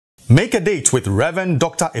Make a date with Reverend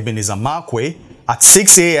Dr. Ebenezer Markwei at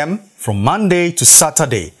 6 a.m. from Monday to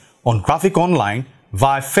Saturday on Graphic Online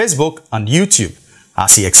via Facebook and YouTube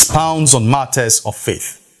as he expounds on matters of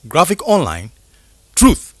faith. Graphic Online,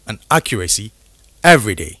 truth and accuracy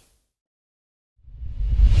every day.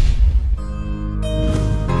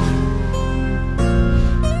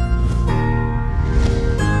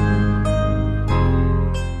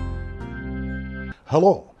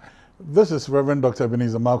 Hello, this is Reverend Dr.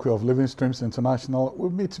 Ebenezer Markwei of Living Streams International. We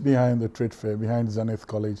meet behind the trade fair, behind Zenith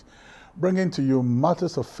College, bringing to you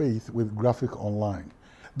matters of faith with Graphic Online.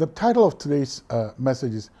 The title of today's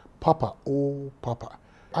message is Papa, Oh Papa.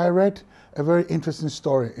 I read a very interesting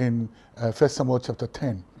story in 1 Samuel chapter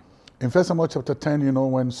 10. In 1 Samuel chapter 10, you know,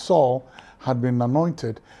 when Saul had been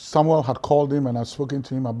anointed, Samuel had called him and had spoken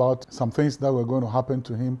to him about some things that were going to happen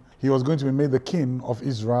to him. He was going to be made the king of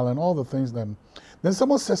Israel and all the things that... Then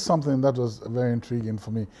someone said something that was very intriguing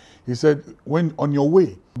for me. He said, when on your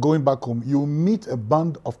way, going back home, you meet a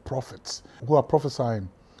band of prophets who are prophesying.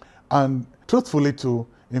 And truthfully too,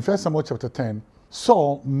 in 1 Samuel chapter 10,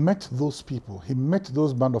 Saul met those people. He met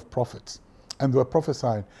those band of prophets and they were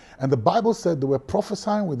prophesying. And the Bible said they were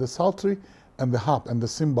prophesying with the psaltery and the harp and the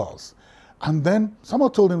cymbals. And then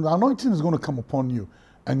someone told him the anointing is going to come upon you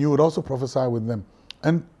and you would also prophesy with them.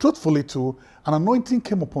 And truthfully too, an anointing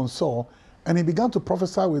came upon Saul and he began to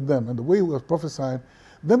prophesy with them. And the way he was prophesying,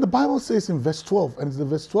 then the Bible says in verse 12, and it's the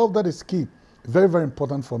verse 12 that is key, very, very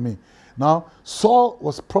important for me. Now, Saul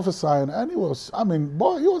was prophesying and he was, he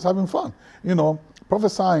was having fun, you know,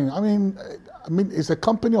 prophesying. I mean, it's a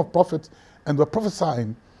company of prophets and they're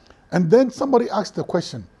prophesying. And then somebody asked the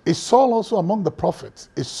question, is Saul also among the prophets?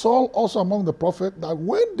 Is Saul also among the prophets? That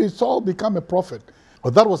when did Saul become a prophet? Well,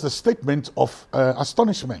 that was a statement of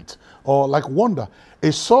astonishment or like wonder.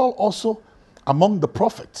 Is Saul also among the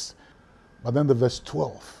prophets? But then the verse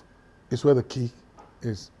 12 is where the key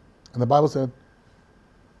is. And the Bible said,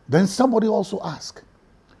 then somebody also asked,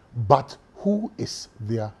 but who is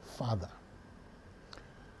their father?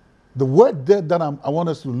 The word there that I want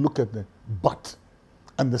us to look at, the but.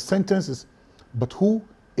 And the sentence is, but who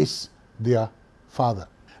is their father?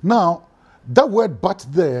 Now, that word but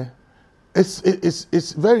there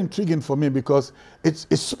it's very intriguing for me because it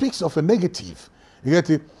speaks of a negative. You get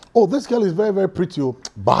it? Oh, this girl is very, very pretty,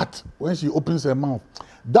 but when she opens her mouth,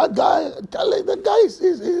 that guy, the guy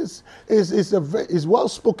is well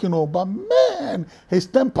spoken, but man, his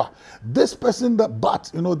temper. This person,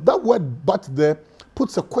 that word but there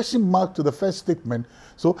puts a question mark to the first statement.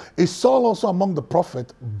 So is Saul also among the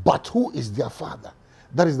prophet, but who is their father?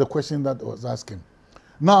 That is the question that I was asking.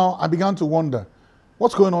 Now I began to wonder,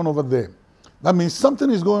 what's going on over there? That means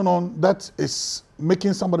something is going on that is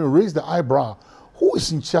making somebody raise the eyebrow. Who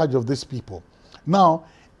is in charge of these people? Now,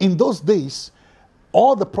 in those days,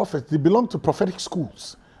 all the prophets, they belonged to prophetic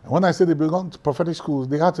schools. And when I say they belonged to prophetic schools,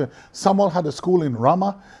 Samuel had a school in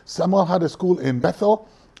Ramah, Samuel had a school in Bethel,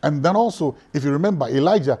 and then also, if you remember,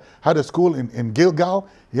 Elijah had a school in Gilgal,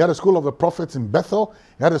 he had a school of the prophets in Bethel,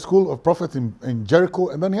 he had a school of prophets in Jericho,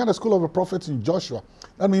 and then he had a school of the prophets in Joshua.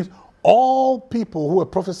 That means all people who were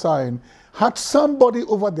prophesying had somebody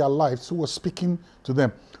over their lives who was speaking to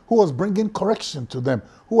them, who was bringing correction to them,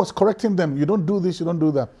 who was correcting them. You don't do this, you don't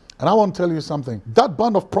do that. And I want to tell you something. That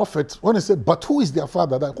band of prophets, when he said, but who is their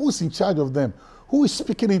father? Who is in charge of them? Who is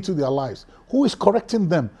speaking into their lives? Who is correcting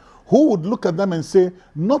them? Who would look at them and say,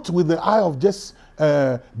 not with the eye of just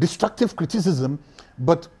destructive criticism,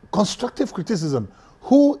 but constructive criticism?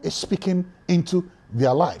 Who is speaking into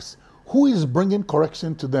their lives? Who is bringing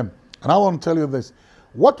correction to them? And I want to tell you this.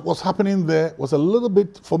 What was happening there was a little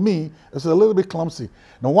bit, for me, it's a little bit clumsy.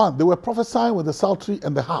 Now, one, they were prophesying with the psaltery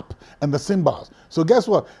and the harp and the cymbals. So guess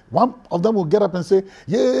what? One of them will get up and say,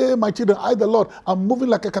 yeah, my children, I, the Lord, I'm moving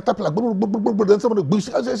like a caterpillar. Then somebody,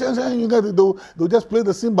 they'll just play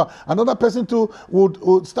the cymbal. Another person too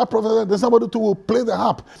would start prophesying. Then somebody too will play the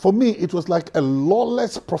harp. For me, it was like a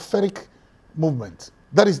lawless prophetic movement.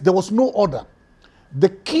 That is, there was no order. The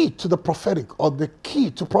key to the prophetic or the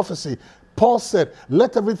key to prophecy, Paul said,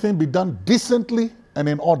 let everything be done decently and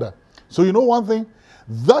in order. So you know one thing?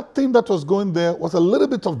 That thing that was going there was a little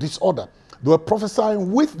bit of disorder. They were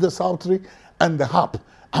prophesying with the psaltery and the harp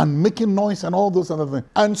and making noise and all those other things.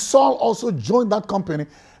 And Saul also joined that company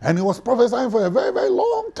and he was prophesying for a very, very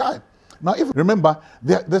long time. Now, if you remember,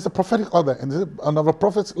 there's a prophetic order and another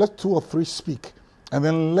prophets, let 2 or 3 speak and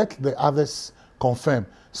then let the others confirm.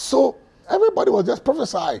 So everybody was just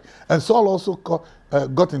prophesying and Saul also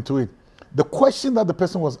got into it. The question that the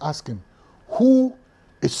person was asking, who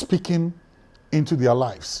is speaking into their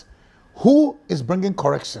lives? Who is bringing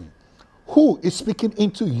correction? Who is speaking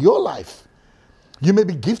into your life? You may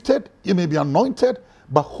be gifted, you may be anointed,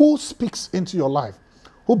 but who speaks into your life?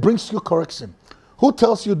 Who brings you correction? Who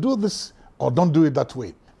tells you do this or don't do it that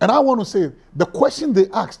way? And I want to say, the question they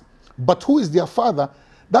asked, but who is their father?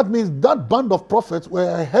 That means that band of prophets were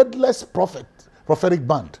a headless prophetic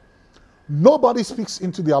band. Nobody speaks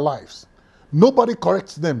into their lives. Nobody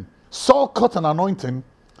corrects them. Saul caught an anointing,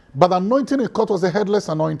 but the anointing he caught was a headless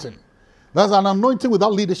anointing. That's an anointing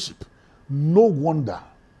without leadership. No wonder.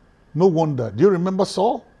 No wonder. Do you remember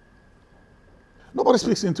Saul? Nobody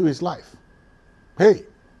speaks into his life. Hey,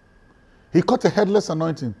 he caught a headless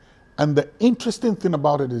anointing. And the interesting thing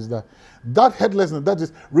about it is that headlessness, that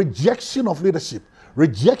is rejection of leadership,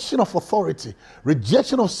 rejection of authority,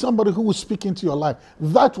 rejection of somebody who will speak into your life.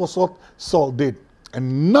 That was what Saul did.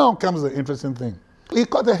 And now comes the interesting thing. He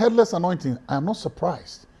caught a headless anointing. I'm not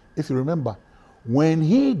surprised. If you remember, when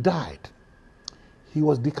he died, he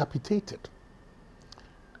was decapitated.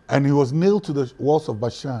 And he was nailed to the walls of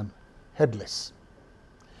Bashan, headless.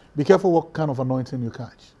 Be careful what kind of anointing you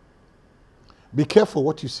catch. Be careful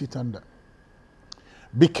what you sit under.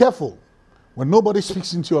 Be careful when nobody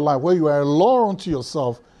speaks into your life, where you are a law unto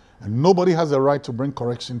yourself and nobody has a right to bring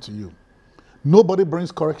correction to you. Nobody brings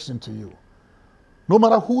correction to you. No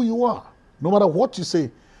matter who you are, no matter what you say,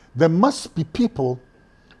 there must be people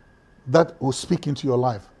that will speak into your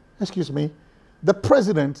life. Excuse me, the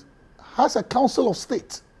president has a council of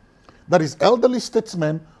state that is elderly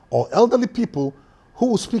statesmen or elderly people who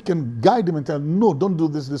will speak and guide him and tell him, no, don't do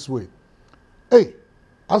this way. Hey,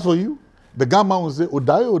 as for you, the government will say,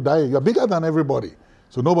 Odaye, you're bigger than everybody.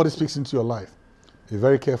 So nobody speaks into your life. Be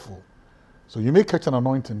very careful. So you may catch an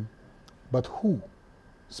anointing, but who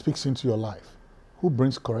speaks into your life? Who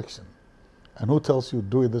brings correction? And who tells you,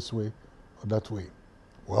 do it this way or that way?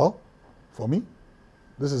 Well, for me,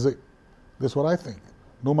 this is it. This is what I think.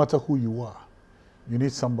 No matter who you are, you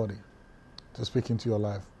need somebody to speak into your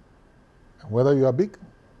life. And whether you are big,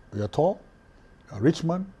 you are tall, you are a rich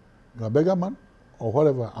man, you are a beggar man, or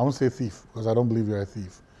whatever. I won't say thief, because I don't believe you're a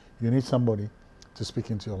thief. You need somebody to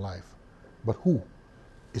speak into your life. But who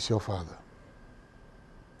is your father?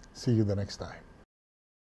 See you the next time.